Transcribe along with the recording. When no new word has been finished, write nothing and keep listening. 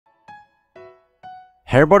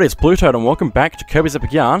Hey everybody, it's BlueToad and welcome back to Kirby's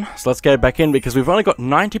Epic Yarn. So let's get back in because we've only got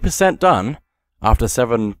 90% done after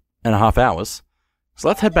 7.5 hours. So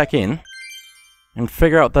let's head back in and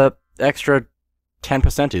figure out the extra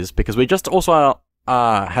 10% is, because we just also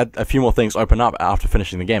had a few more things open up after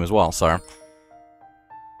finishing the game as well. So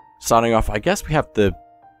starting off, I guess we have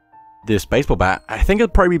this baseball bat. I think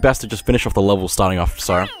it'd probably be best to just finish off the level starting off,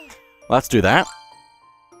 so let's do that.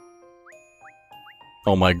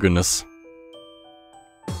 Oh my goodness.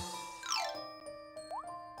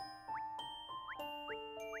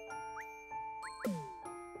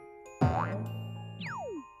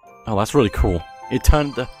 Oh, that's really cool. I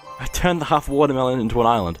turned the half watermelon into an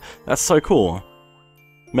island. That's so cool.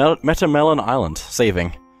 Metamelon Island.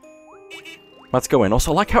 Saving. Let's go in.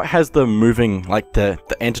 Also, I like how it has the moving, like, the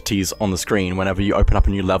entities on the screen whenever you open up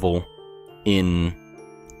a new level in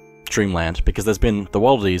Dreamland. Because there's been the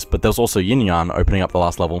Worldies, but there's also Yin Yang opening up the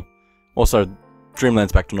last level. Also,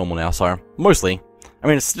 Dreamland's back to normal now, so mostly. I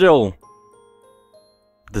mean, it's still...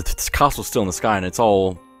 The castle's still in the sky, and it's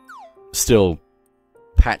all still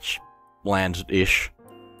patch land-ish.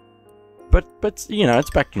 But, you know,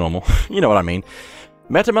 it's back to normal. You know what I mean.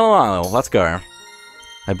 Metamelon Isle, let's go.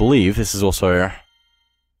 I believe this is also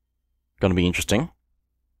gonna be interesting.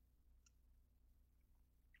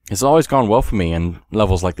 It's always gone well for me in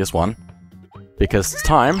levels like this one, because it's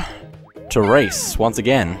time to race once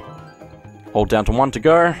again. Hold down to 1 to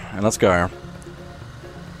go, and let's go.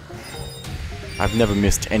 I've never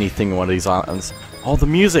missed anything on one of these islands. Oh, the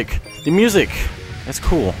music! The music! It's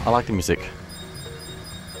cool. I like the music.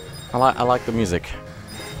 I like the music.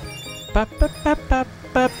 There's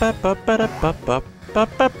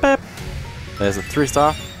a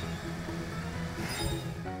 3-star.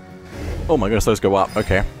 Oh my goodness, those go up.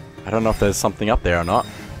 Okay. I don't know if there's something up there or not.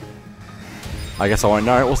 I guess I won't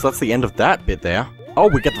know. Also, that's the end of that bit there. Oh,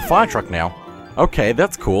 we get the fire truck now. Okay,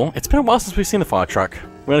 that's cool. It's been a while since we've seen the fire truck.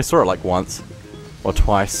 We only saw it like once. Or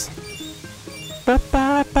twice.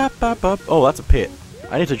 Oh, that's a pit.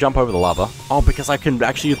 I need to jump over the lava. Oh, because I can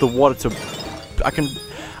actually use the water to...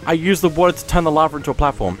 I use the water to turn the lava into a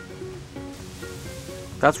platform.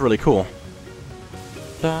 That's really cool.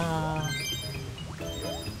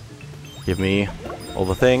 Give me all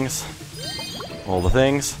the things. All the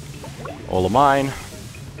things. All of mine.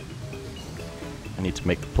 I need to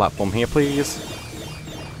make the platform here, please.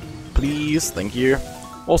 Please, thank you.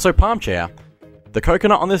 Also, palm chair. The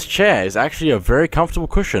coconut on this chair is actually a very comfortable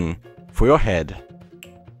cushion for your head.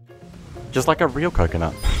 Just like a real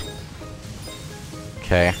coconut.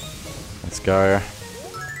 Okay, let's go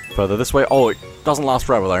further this way. Oh, it doesn't last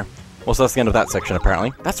forever though. Also, that's the end of that section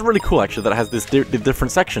apparently. That's really cool actually that it has this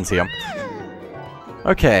different sections here.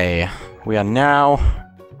 Okay, we are now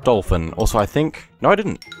Dolphin. Also, I think... No, I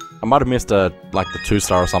didn't. I might have missed like the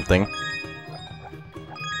 2-star or something.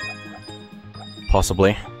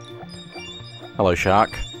 Possibly. Hello, shark.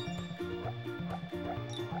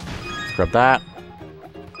 Let's grab that.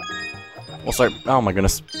 Also, oh my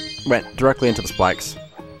goodness, went directly into the spikes.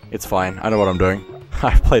 It's fine, I know what I'm doing.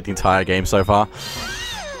 I've played the entire game so far.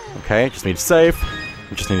 Okay, just need to save.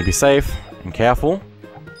 We just need to be safe and careful.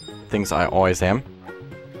 Things I always am.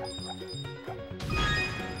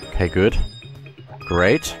 Okay, good.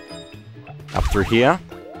 Great. Up through here.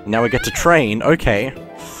 Now we get to train, okay.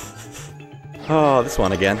 Oh, this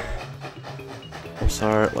one again.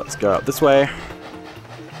 Also, let's go up this way.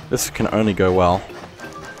 This can only go well.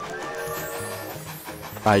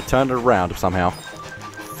 I turned it around somehow.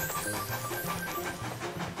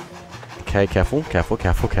 Okay, careful, careful,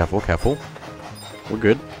 careful, careful, careful. We're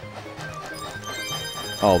good.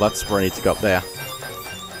 Oh, that's where I need to go up there.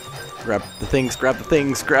 Grab the things, grab the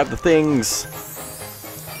things, grab the things!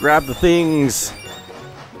 Grab the things!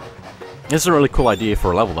 This is a really cool idea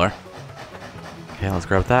for a level, though. Okay, let's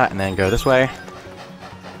grab that and then go this way.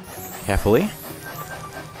 Carefully.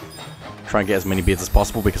 Try and get as many beads as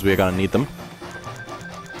possible because we are going to need them.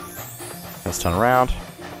 Let's turn around.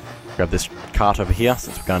 Grab this cart over here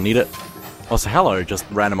since we're going to need it. Also, hello, just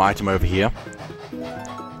random item over here.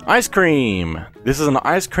 Ice cream! This is an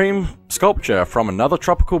ice cream sculpture from another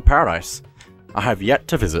tropical paradise I have yet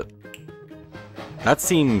to visit. That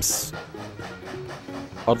seems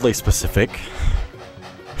oddly specific.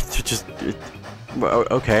 Well,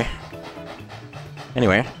 okay.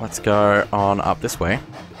 Anyway, let's go on up this way.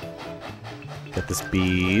 Get this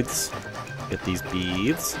beads. Get these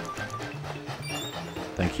beads.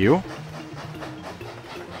 Thank you.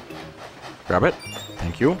 Grab it.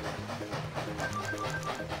 Thank you.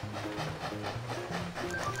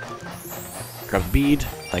 Grab the bead.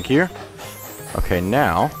 Thank you. Okay,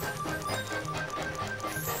 now...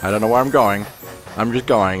 I don't know where I'm going. I'm just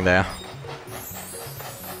going there.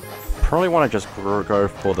 probably want to just go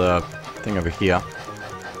for the thing over here.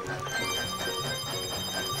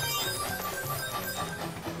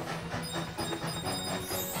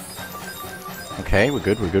 Okay, we're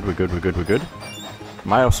good, we're good, we're good, we're good, we're good.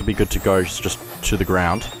 Might also be good to go just to the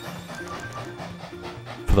ground.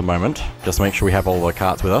 For the moment. Just to make sure we have all the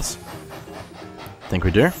carts with us. Think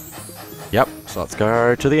we do. Yep, so let's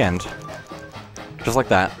go to the end. Just like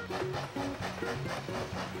that.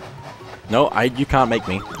 No, you can't make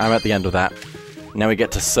me. I'm at the end of that. Now we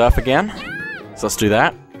get to surf again. So let's do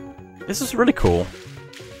that. This is really cool.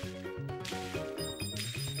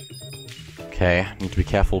 Okay, need to be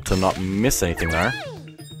careful to not miss anything though.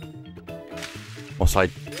 Also, I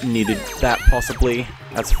needed that possibly.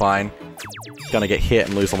 That's fine. Gonna get hit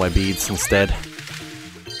and lose all my beads instead.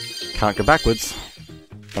 Can't go backwards.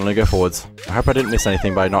 Gonna go forwards. I hope I didn't miss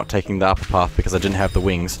anything by not taking the upper path because I didn't have the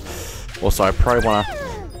wings. Also, I probably wanna...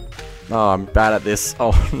 Oh, I'm bad at this.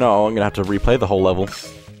 Oh no, I'm gonna have to replay the whole level.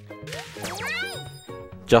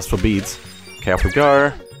 Just for beads. Okay, off we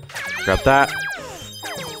go. Grab that.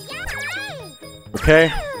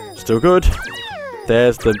 Okay, still good.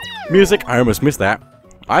 There's the music. I almost missed that.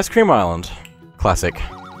 Ice Cream Island. Classic.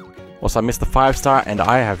 Also, I missed the 5-star, and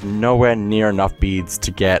I have nowhere near enough beads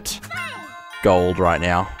to get gold right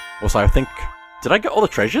now. Also, I think... Did I get all the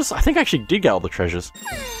treasures? I think I actually did get all the treasures.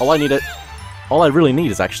 All I really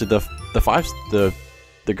need is actually the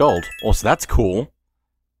gold. Also, that's cool.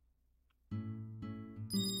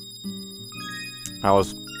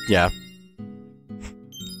 Yeah.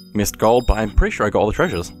 Missed gold, but I'm pretty sure I got all the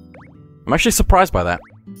treasures. I'm actually surprised by that.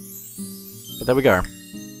 But there we go.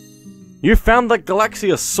 You found the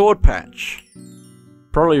Galaxia sword patch.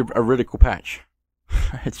 Probably a really cool patch.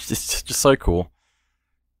 It's just so cool.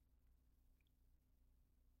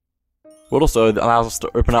 But also, it allows us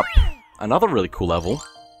to open up another really cool level.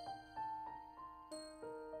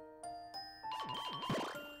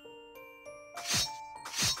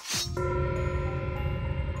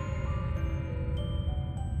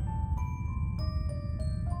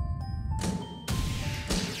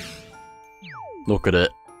 Look at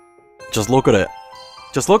it. Just look at it.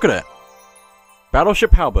 Just look at it.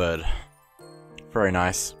 Battleship Halberd. Very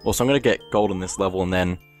nice. Also, I'm gonna get gold in this level and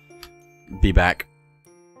then be back.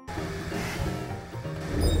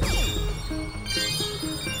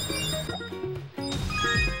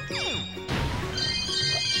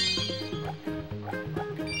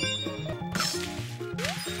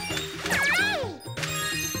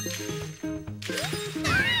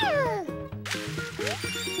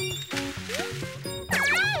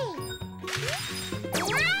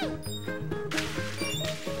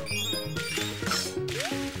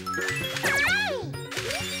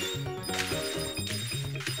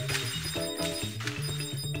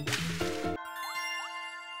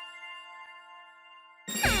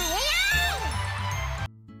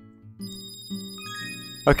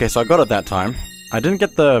 Okay, so I got it that time. I didn't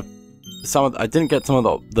get some of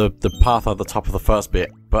the path at the top of the first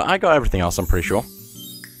bit, but I got everything else, I'm pretty sure.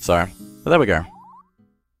 So, but there we go.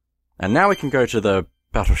 And now we can go to the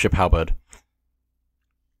Battleship Halberd.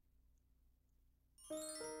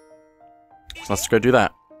 So let's go do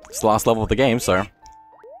that. It's the last level of the game, so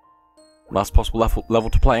last possible level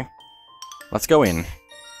to play. Let's go in.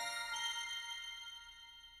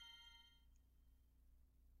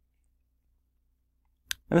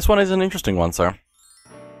 And this one is an interesting one, so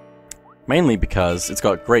mainly because it's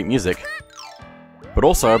got great music, but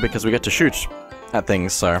also because we get to shoot at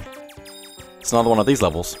things, so it's another one of these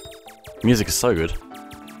levels. Music is so good.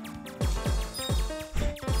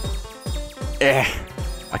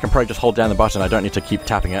 I can probably just hold down the button, I don't need to keep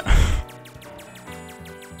tapping it.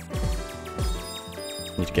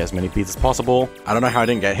 Need to get as many beads as possible. I don't know how I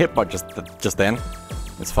didn't get hit, but just then.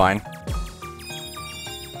 It's fine.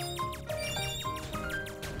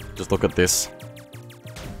 Just look at this.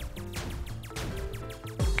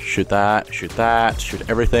 Shoot that, shoot that, shoot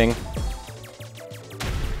everything.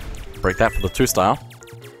 Break that for the 2-star.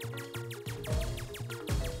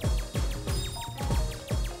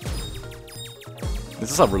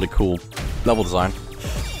 This is a really cool level design.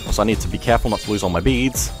 Also, I need to be careful not to lose all my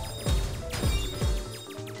beads.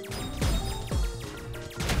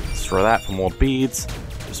 Destroy that for more beads.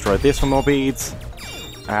 Destroy this for more beads.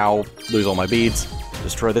 Ow, lose all my beads.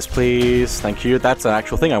 Destroy this, please. Thank you. That's an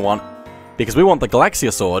actual thing I want. Because we want the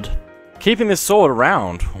Galaxia sword. Keeping this sword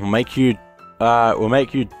around will make you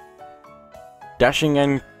dashing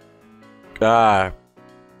and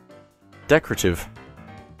decorative.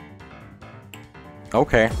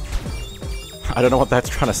 Okay. I don't know what that's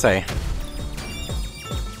trying to say.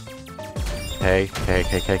 Okay.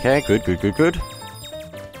 Good.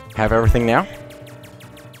 Have everything now.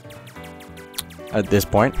 at this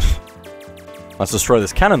point. Let's destroy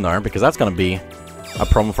this cannon though, because that's gonna be a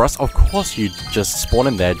problem for us. Of course you just spawn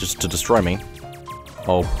in there just to destroy me.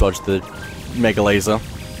 I'll dodge the mega laser.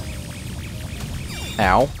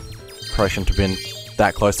 Ow. Probably shouldn't have been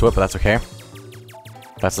that close to it, but that's okay.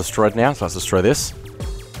 That's destroyed now, so let's destroy this.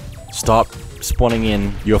 Stop spawning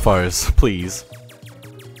in UFOs, please.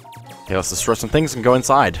 Okay, let's destroy some things and go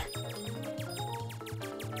inside.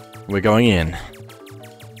 We're going in.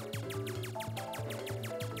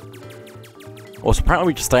 Also, apparently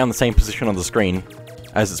we just stay on the same position on the screen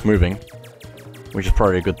as it's moving, which is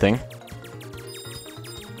probably a good thing.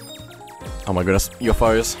 Oh my goodness,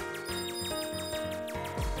 UFOs.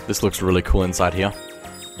 This looks really cool inside here.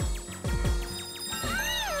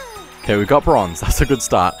 Okay, we got bronze. That's a good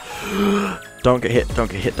start. Don't get hit, don't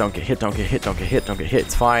get hit, don't get hit, don't get hit, don't get hit, don't get hit.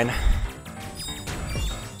 It's fine.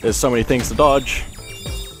 There's so many things to dodge.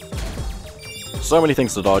 So many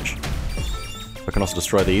things to dodge. We can also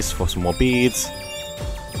destroy these for some more beads.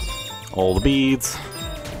 All the beads.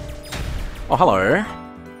 Oh, hello.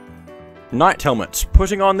 Night helmet.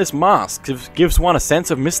 Putting on this mask gives one a sense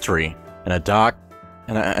of mystery and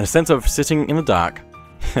a sense of sitting in the dark.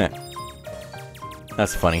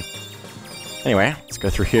 That's funny. Anyway, let's go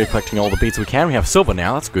through here collecting all the beads we can. We have silver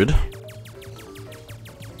now, that's good.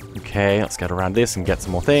 Okay, let's get around this and get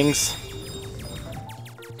some more things.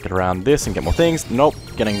 Get around this and get more things. Nope,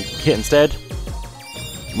 getting hit instead.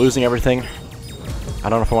 Losing everything. I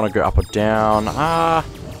don't know if I want to go up or down. I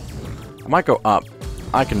might go up.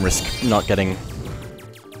 I can risk not getting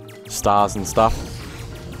stars and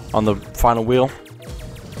stuff on the final wheel.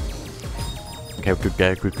 Okay,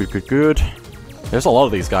 good. There's a lot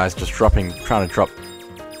of these guys just trying to drop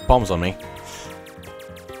bombs on me.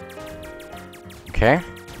 Okay.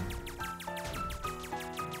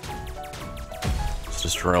 Let's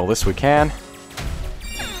destroy all this we can.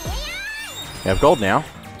 We have gold now.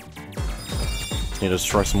 Just need to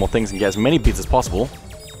destroy some more things and get as many beads as possible.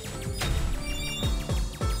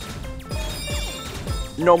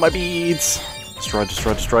 No, my beads! Destroy,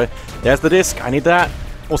 destroy, destroy. There's the disc. I need that.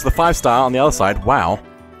 Also the 5-star on the other side. Wow.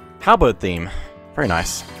 Halberd theme. Very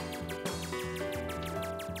nice.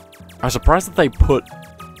 I'm surprised that they put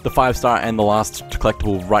the 5-star and the last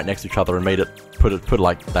collectible right next to each other and made it put it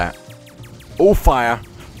like that. Oh fire!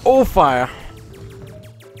 Oh fire!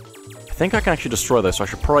 I think I can actually destroy this, so I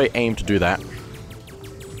should probably aim to do that.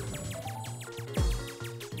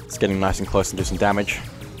 It's getting nice and close and do some damage.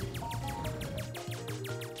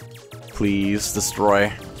 Please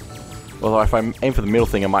destroy. Although if I aim for the middle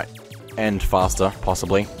thing, it might end faster,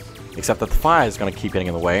 possibly. Except that the fire is going to keep getting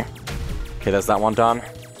in the way. Okay, there's that one done.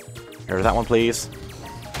 Here's that one, please.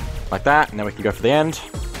 Like that, and then we can go for the end.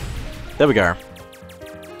 There we go.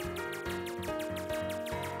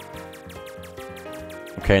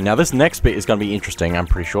 Okay, now this next bit is going to be interesting, I'm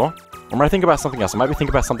pretty sure. Or might I think about something else? I might be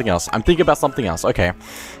thinking about something else. I'm thinking about something else. Okay.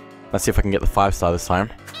 Let's see if I can get the 5-star this time.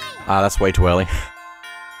 That's way too early.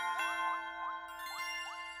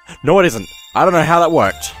 No, it isn't. I don't know how that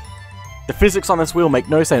worked. The physics on this wheel make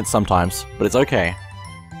no sense sometimes, but it's okay.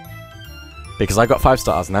 Because I got 5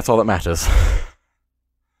 stars, and that's all that matters.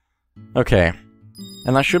 Okay.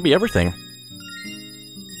 And that should be everything.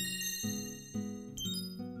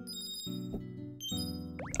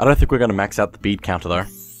 I don't think we're going to max out the bead counter, though.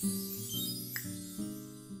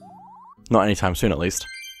 Not anytime soon, at least.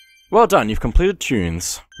 Well done, you've completed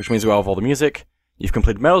tunes, which means we have all the music. You've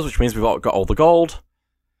completed medals, which means we've got all the gold.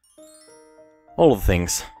 All of the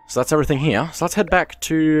things. So that's everything here. So let's head back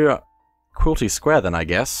to Quilty Square then, I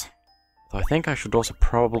guess. Though I think I should also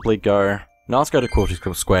probably go... No, let's go to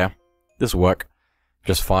Quilty Square. This will work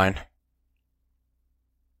just fine.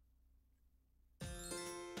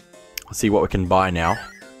 Let's see what we can buy now.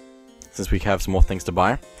 Since we have some more things to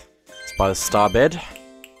buy. Let's buy the star bed.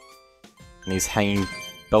 And these hanging...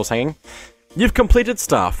 bells hanging. You've completed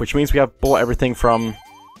stuff, which means we have bought everything from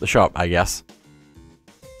the shop, I guess.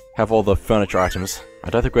 Have all the furniture items. I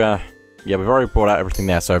don't think we're... Yeah, we've already brought out everything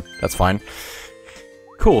there, so that's fine.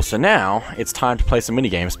 Cool, so now it's time to play some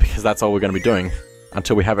minigames, because that's all we're going to be doing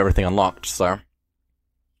until we have everything unlocked, so...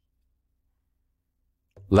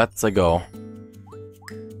 Let's go.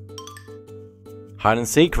 Hide and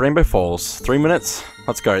seek, Rainbow Falls. 3 minutes.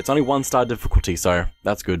 Let's go. It's only 1-star difficulty, so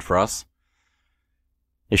that's good for us.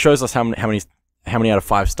 It shows us how many out of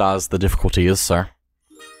 5 stars the difficulty is, so...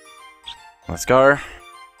 Let's go.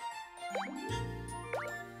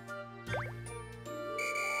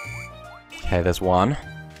 Okay, there's one.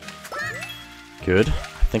 Good.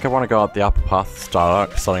 I think I want to go up the upper path,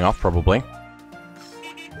 starting off, probably.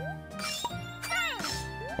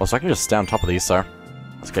 Well, so I can just stay on top of these, so...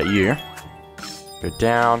 Let's get you. Go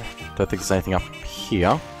down. Don't think there's anything up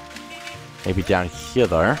here. Maybe down here,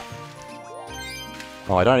 though.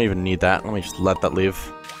 Oh, I don't even need that. Let me just let that live.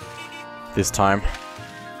 This time.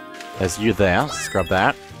 There's you there. Let's grab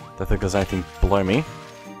that. Don't think there's anything below me.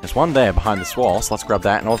 There's one there behind this wall, so let's grab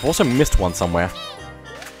that. And I've also missed one somewhere.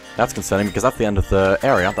 That's concerning, because that's the end of the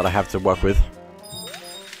area that I have to work with.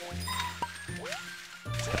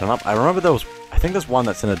 Let's get on up. I remember there was... I think there's one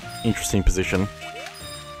that's in an interesting position.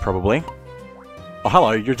 Probably. Oh,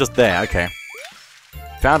 hello, you're just there. Okay.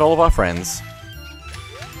 Found all of our friends.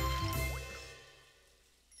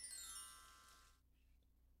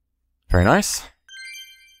 Very nice.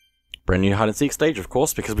 Brand new hide-and-seek stage, of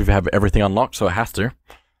course, because we have everything unlocked, so it has to.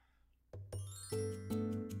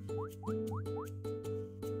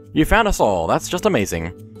 You found us all. That's just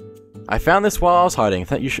amazing. I found this while I was hiding.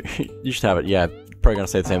 You should have it. Yeah, probably gonna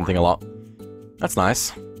say the same thing a lot. That's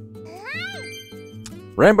nice.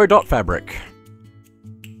 Rainbow dot fabric.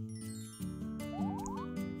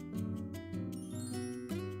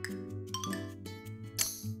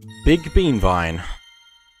 Big bean vine.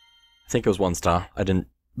 I think it was 1 star. I didn't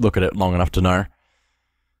look at it long enough to know.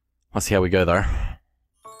 Let's see how we go, though.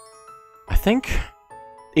 I think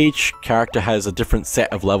each character has a different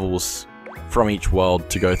set of levels from each world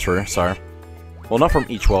to go through, so... Well, not from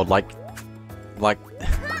each world, like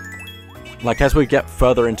as we get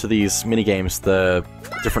further into these minigames, the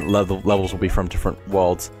different levels will be from different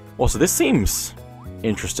worlds. Also, this seems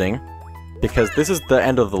interesting, because this is the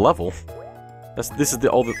end of the level. This is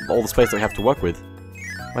all the space that we have to work with.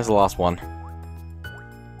 Where's the last one?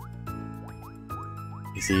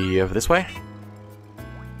 Is he over this way?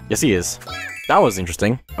 Yes, he is. That was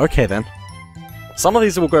interesting. Okay, then. Some of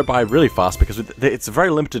these will go by really fast because it's very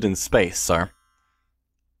limited in space, so...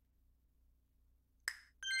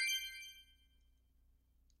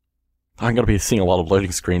 I'm gonna be seeing a lot of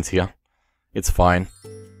loading screens here. It's fine.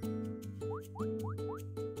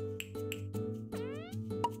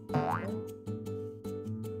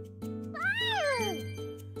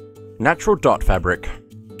 Natural dot fabric.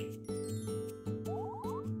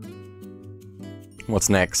 What's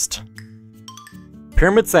next?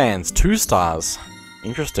 Pyramid sands, 2 stars.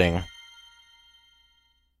 Interesting.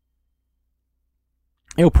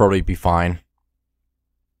 It'll probably be fine.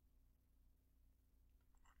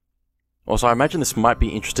 Also, I imagine this might be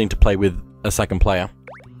interesting to play with a second player.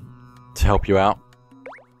 To help you out.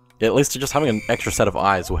 At least just having an extra set of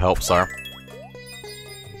eyes will help, so...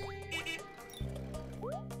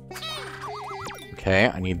 Okay,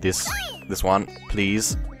 I need this one.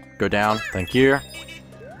 Please, go down. Thank you.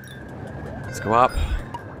 Let's go up.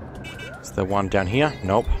 Is there one down here?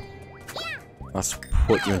 Nope. Let's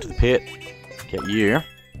put you into the pit. Get you.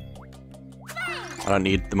 I don't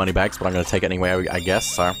need the money bags, but I'm going to take it anyway, I guess,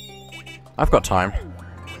 so... I've got time.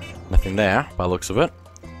 Nothing there, by the looks of it.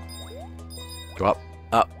 Go up,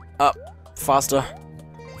 up, up. Faster.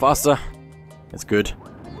 Faster. It's good.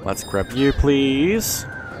 Let's grab you, please.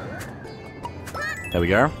 There we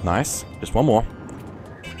go. Nice. Just one more.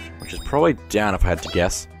 Which is probably down if I had to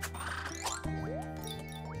guess.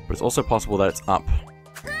 But it's also possible that it's up.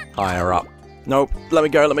 Higher up. Nope. Let me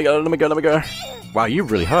go, let me go, let me go, let me go. Wow, you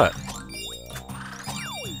really hurt.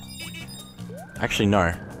 Actually,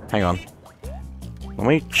 no. Hang on. Let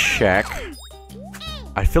me check.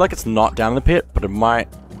 I feel like it's not down in the pit, but it might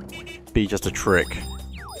be just a trick.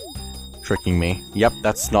 Tricking me. Yep,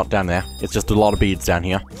 that's not down there. It's just a lot of beads down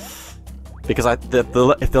here. Because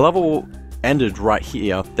if the level ended right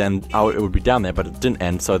here, then it would be down there, but it didn't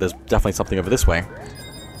end, so there's definitely something over this way.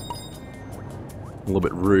 A little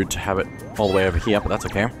bit rude to have it all the way over here, but that's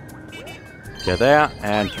okay. Go there,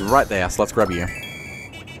 and you're right there, so let's grab you.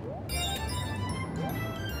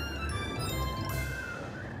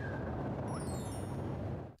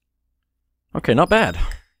 Okay, not bad.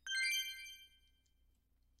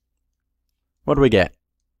 What do we get?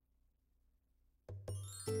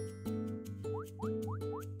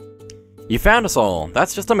 You found us all!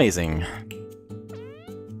 That's just amazing!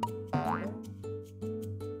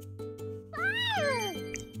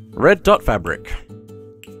 Red dot fabric.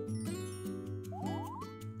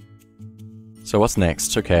 So what's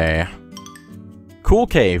next? Okay. Cool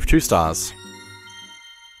cave, 2 stars.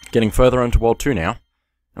 Getting further into World 2 now.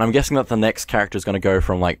 And I'm guessing that the next character is going to go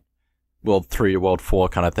from, like, World 3 to World 4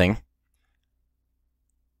 kind of thing.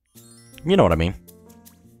 You know what I mean.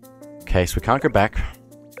 Okay, so we can't go back.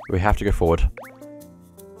 We have to go forward.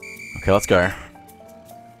 Okay, let's go.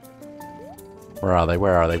 Where are they?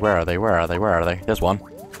 Where are they? Where are they? Where are they? Where are they? There's one.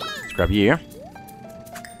 Let's grab you.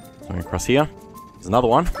 Going across here. There's another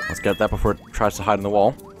one. Let's get that before it tries to hide in the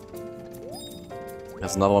wall.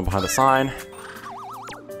 There's another one behind the sign.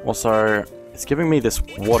 Also, it It's giving me this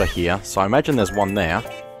water here, so I imagine there's one there. I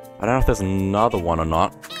don't know if there's another one or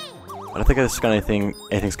not. I don't think there's gonna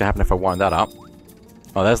anything's gonna happen if I wind that up.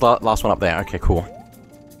 Oh, there's the last one up there. Okay, cool.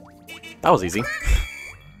 That was easy.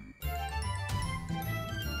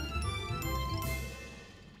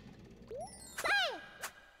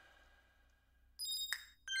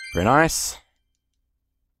 Very nice.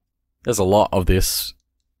 There's a lot of these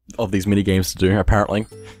mini-games to do, apparently.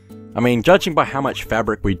 I mean, judging by how much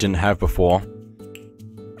fabric we didn't have before,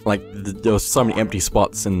 like, there was so many empty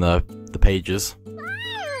spots in the pages.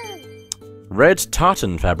 Red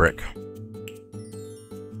tartan fabric.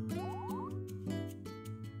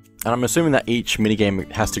 And I'm assuming that each minigame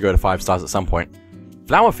has to go to 5 stars at some point.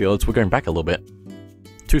 Flower fields, we're going back a little bit.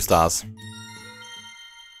 2 stars.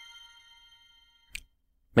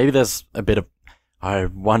 Maybe there's a bit of... I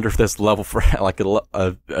wonder if there's level for like a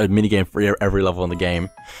minigame for every level in the game.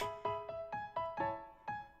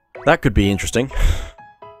 That could be interesting.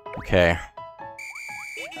 Okay.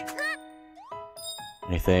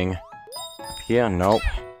 Anything up here? Nope.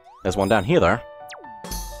 There's one down here though.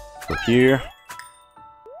 Go here.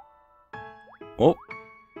 Oh,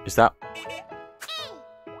 is that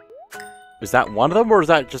one of them, or is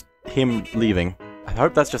that just him leaving? I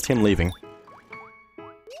hope that's just him leaving.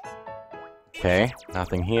 Okay,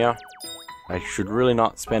 nothing here. I should really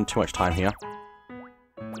not spend too much time here.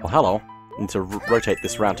 Oh, hello. I need to rotate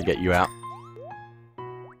this around to get you out.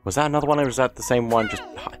 Was that another one, or was that the same one? Just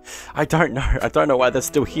I don't know. I don't know why they're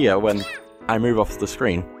still here when I move off the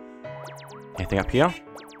screen. Anything up here?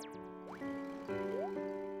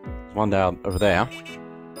 There's one down over there.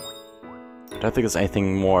 I don't think there's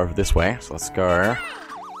anything more over this way, so let's go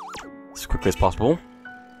as quickly as possible.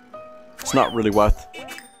 It's not really worth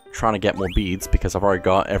trying to get more beads because I've already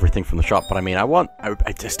got everything from the shop, but I mean,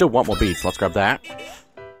 I still want more beads. Let's grab that.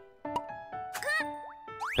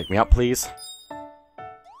 Take me up, please.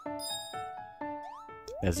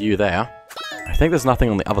 There's you there. I think there's nothing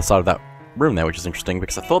on the other side of that room there, which is interesting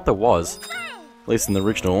because I thought there was, at least in the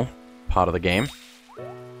original part of the game.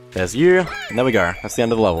 There's you, and there we go. That's the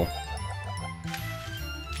end of the level.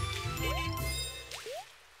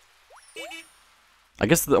 I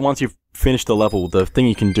guess that once you've finished the level, the thing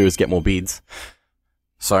you can do is get more beads.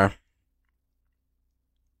 So.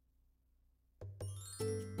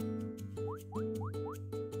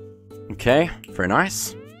 Okay, very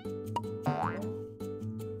nice.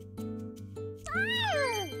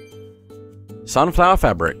 Sunflower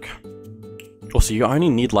fabric. Also, you only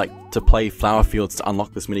need, like, to play flower fields to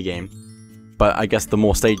unlock this minigame. But I guess the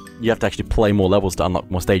more stage, you have to actually play more levels to unlock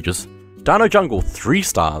more stages. Dino Jungle, 3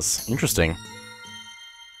 stars. Interesting.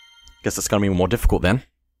 Guess it's gonna be more difficult then.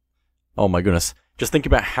 Oh my goodness. Just think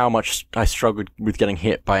about how much I struggled with getting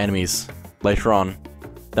hit by enemies later on.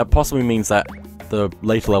 That possibly means that the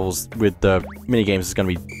later levels with the minigames is gonna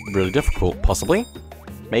be really difficult, possibly?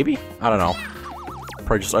 Maybe? I don't know.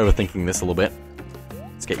 Probably just overthinking this a little bit.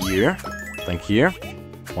 Let's get you. Thank you.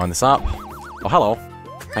 Wind this up. Oh, hello.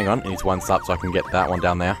 Hang on, I need to wind this up so I can get that one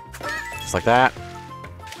down there. Just like that.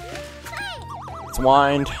 Let's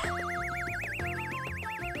wind.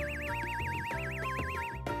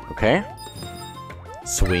 Okay.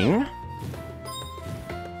 Swing.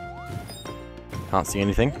 Can't see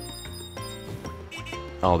anything.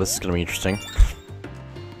 Oh, this is gonna be interesting.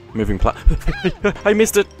 Moving I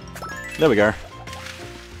missed it! There we go.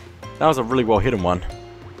 That was a really well hidden one.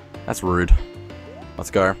 That's rude.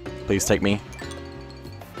 Let's go. Please take me.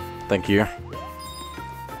 Thank you.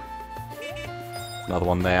 Another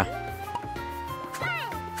one there.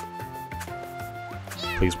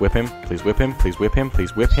 Please whip him. Please whip him. Please whip him.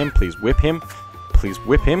 Please whip him. Please whip him. Please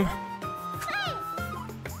whip him.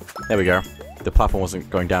 There we go. The platform wasn't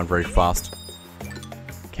going down very fast.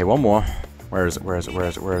 Okay, one more. Where is it? Where is it? Where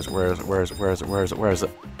is it? Where is it? Where is it? Where is it? Where is it? Where is it? Where is it?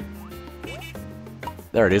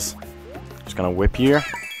 There it is. Just gonna whip you.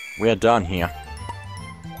 We're done here.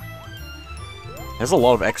 There's a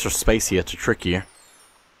lot of extra space here to trick you.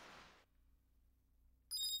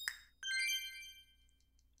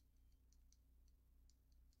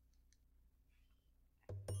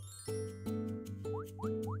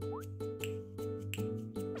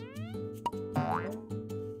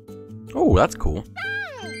 Oh, that's cool.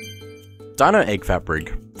 Dino egg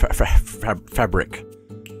fabric. Fabric.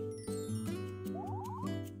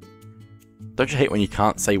 Don't you hate when you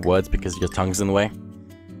can't say words because your tongue's in the way?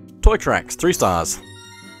 Toy Tracks, 3 stars.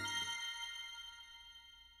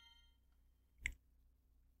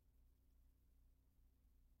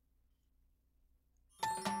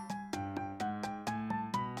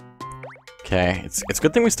 Okay, it's a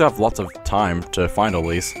good thing we still have lots of time to find all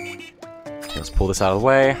these. Okay, let's pull this out of the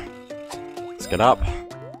way. Let's get up.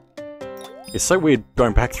 It's so weird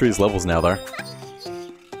going back through these levels now, though.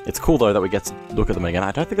 It's cool, though, that we get to look at them again.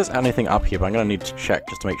 I don't think there's anything up here, but I'm gonna need to check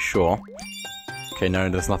just to make sure. Okay, no,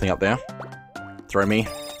 there's nothing up there. Throw me.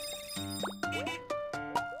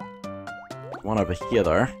 One over here,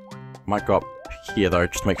 though. Might go up here, though,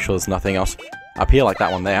 just to make sure there's nothing else up here like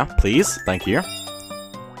that one there. Please. Thank you.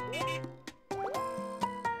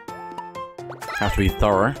 Have to be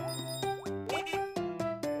thorough.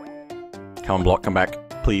 Come on, block. Come back.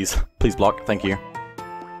 Please. Please block. Thank you.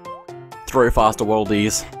 Throw faster,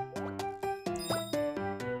 worldies.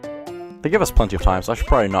 They give us plenty of time, so I should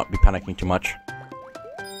probably not be panicking too much.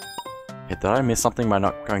 Okay, did I miss something by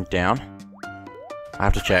not going down? I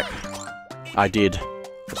have to check. I did.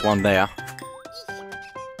 There's one there.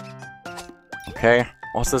 Okay.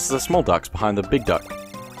 Also, there's the small ducks behind the big duck.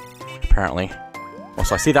 Apparently.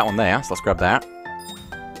 Also, I see that one there, so let's grab that.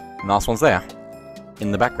 And the last one's there.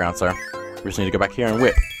 In the background, so we just need to go back here and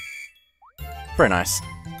whip. Very nice.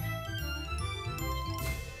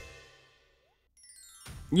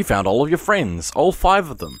 You found all of your friends. All 5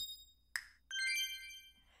 of them.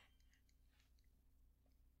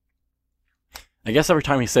 I guess every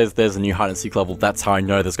time he says there's a new hide-and-seek level, that's how I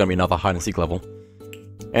know there's going to be another hide-and-seek level.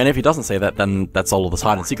 And if he doesn't say that, then that's all of the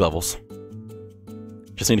hide-and-seek levels.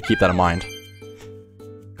 Just need to keep that in mind.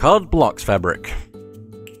 Colored blocks fabric.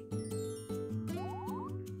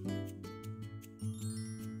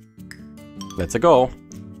 Let's go.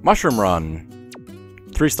 Mushroom run.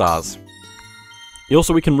 3 stars.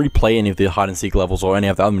 Also, we can replay any of the hide-and-seek levels or any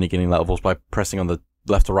of the other mini-gaming levels by pressing on the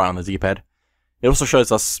left or right on the D-pad. It also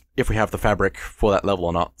shows us if we have the fabric for that level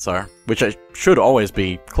or not, so... Which should always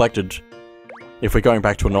be collected if we're going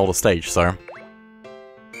back to an older stage, so...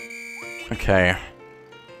 Okay.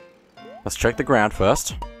 Let's check the ground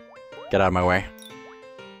first. Get out of my way.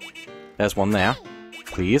 There's one there.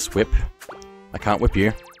 Please, whip. I can't whip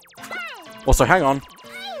you. Also, hang on.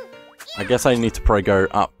 I guess I need to probably go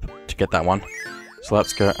up to get that one. So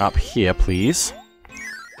let's go up here, please.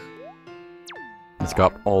 Let's go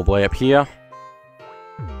up all the way up here.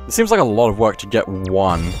 It seems like a lot of work to get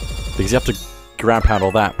one, because you have to ground pound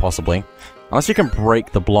all that, possibly. Unless you can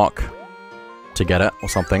break the block to get it, or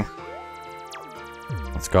something.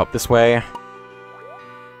 Let's go up this way.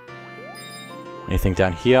 Anything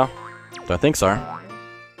down here? Don't think so.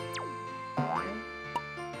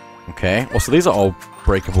 Okay, also these are all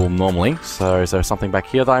breakable normally, so is there something back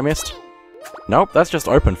here that I missed? Nope, that's just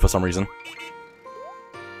open for some reason.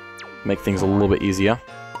 Make things a little bit easier.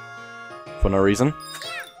 For no reason.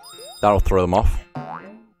 That'll throw them off.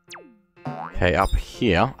 Okay, up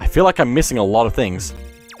here. I feel like I'm missing a lot of things.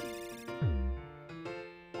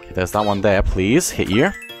 Okay, there's that one there, please. Hit you.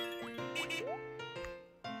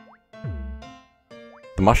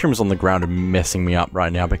 The mushrooms on the ground are messing me up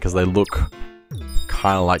right now because they look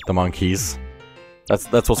kind of like the monkeys.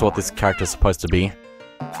 That's also what this character is supposed to be.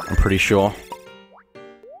 I'm pretty sure.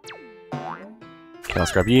 Okay,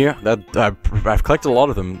 let's grab you. I've collected a lot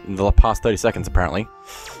of them in the past 30 seconds, apparently.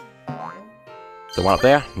 The one up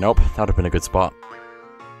there? Nope. That would have been a good spot.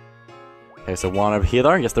 Okay, so one over here,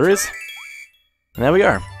 though. Yes, there is. And there we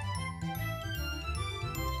go.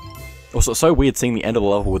 Also, it's so weird seeing the end of the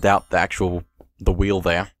level without the wheel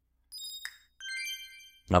there.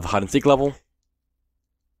 Another hide-and-seek level.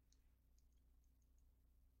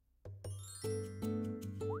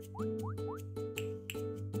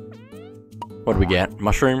 What do we get?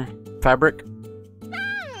 Mushroom fabric?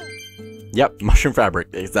 Yep, mushroom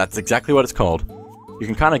fabric. That's exactly what it's called. You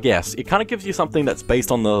can kind of guess. It kind of gives you something that's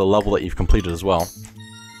based on the level that you've completed as well.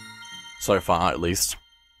 So far, at least.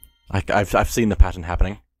 I've seen the pattern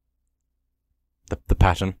happening. The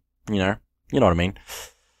pattern, you know what I mean.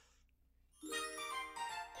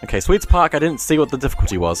 Okay, Sweets Park, I didn't see what the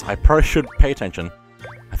difficulty was. I probably should pay attention.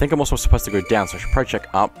 I think I'm also supposed to go down, so I should probably check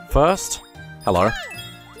up first. Hello.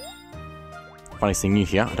 Funny seeing you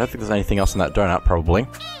here. I don't think there's anything else in that donut, probably.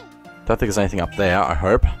 Don't think there's anything up there, I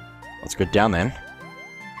hope. Let's go down then.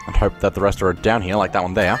 And hope that the rest are down here, like that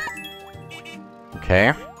one there.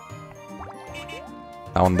 Okay.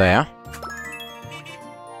 That one there.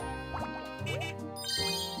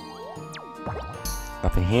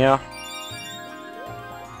 Nothing here.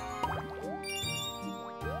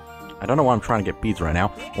 I don't know why I'm trying to get beads right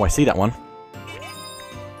now. Oh, I see that one.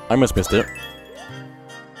 I almost missed it.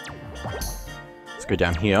 Let's go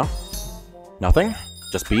down here. Nothing.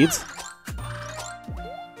 Just beads.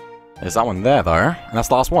 There's that one there, though. And that's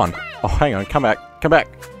the last one. Oh, hang on. Come back. Come back.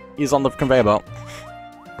 He's on the conveyor belt.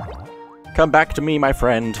 Come back to me, my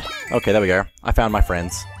friend. Okay, there we go. I found my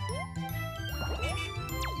friends.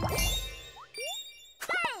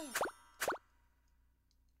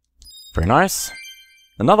 Very nice.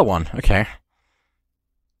 Another one. Okay.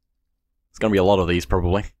 gonna be a lot of these,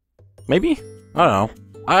 probably. Maybe? I don't know.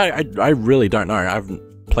 I really don't know. I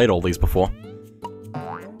haven't played all these before.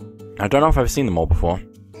 I don't know if I've seen them all before.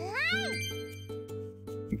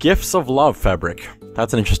 Gifts of Love fabric.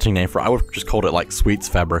 That's an interesting name for it. I would have just called it like Sweets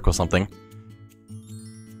fabric or something.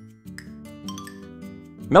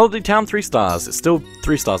 Melody Town 3 stars. It's still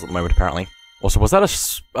 3 stars at the moment, apparently. Also, was that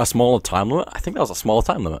a smaller time limit? I think that was a smaller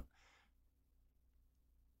time limit.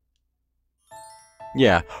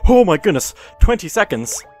 Yeah. Oh my goodness! 20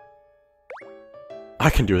 seconds! I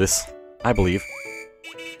can do this. I believe.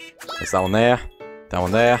 There's that one there. That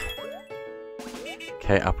one there.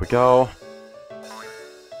 Okay, up we go.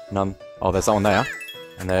 None. Oh, there's that one there.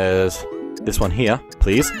 And there's this one here,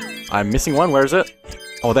 please. I'm missing one. Where is it?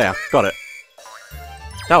 Oh, there. Got it.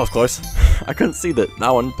 That was close. I couldn't see that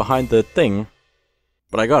one behind the thing,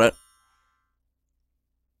 but I got it.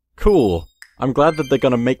 Cool. I'm glad that they're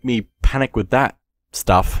gonna make me panic with that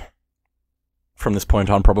stuff. From this point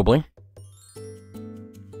on, probably.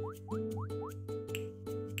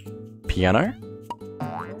 Piano?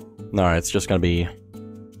 No, it's just gonna be...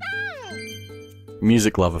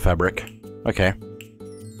 Music Lover fabric. Okay.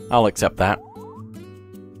 I'll accept that.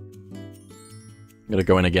 I'm gonna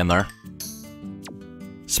go in again, though.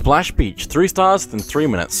 Splash Beach. 3 stars within 3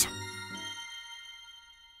 minutes.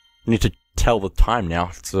 I need to tell the time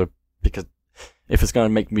now, so because if it's gonna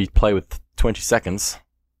make me play with 20 seconds,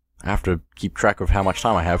 I have to keep track of how much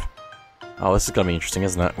time I have. Oh, this is gonna be interesting,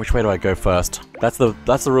 isn't it? Which way do I go first? That's the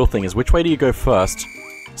real thing, is which way do you go first,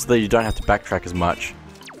 so that you don't have to backtrack as much.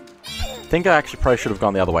 I think I actually probably should have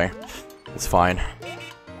gone the other way. It's fine.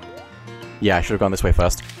 Yeah, I should have gone this way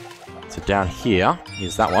first. So down here,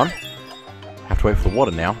 here's that one. Have to wait for the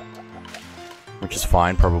water now. Which is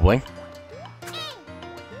fine, probably.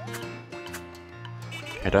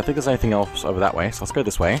 Okay, I don't think there's anything else over that way, so let's go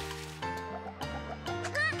this way.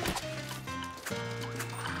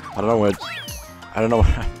 I don't know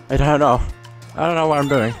what I'm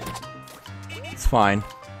doing. It's fine.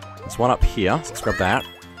 There's one up here, so let's grab that.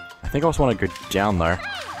 I think I also want to go down though.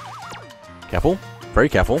 Careful. Very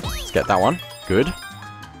careful. Let's get that one. Good.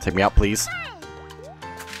 Take me out, please.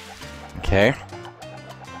 Okay.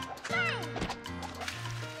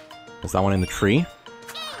 There's that one in the tree.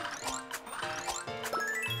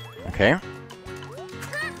 Okay.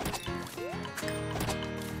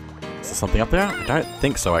 Is there something up there? I don't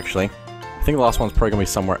think so, actually. I think the last one's probably gonna be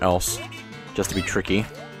somewhere else, just to be tricky.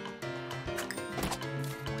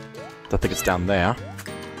 Don't think it's down there.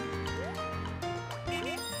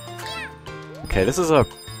 Okay, this is a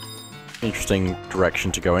interesting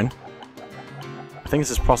direction to go in. I think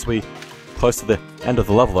this is possibly close to the end of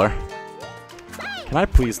the level, though. Can I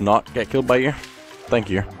please not get killed by you? Thank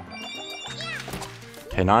you.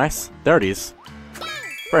 Okay, nice. There it is.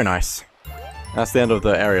 Very nice. That's the end of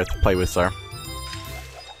the area to play with, so.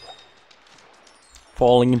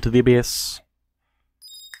 Falling into the abyss.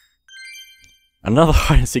 Another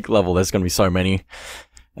hide-and-seek level. There's gonna be so many.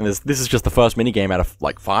 And this is just the first minigame out of,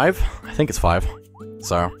 like, 5? I think it's 5.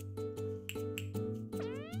 So.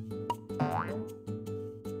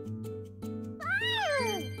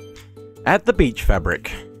 At the beach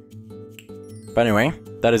fabric. But anyway,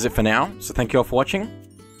 that is it for now. So thank you all for watching.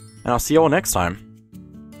 And I'll see you all next time.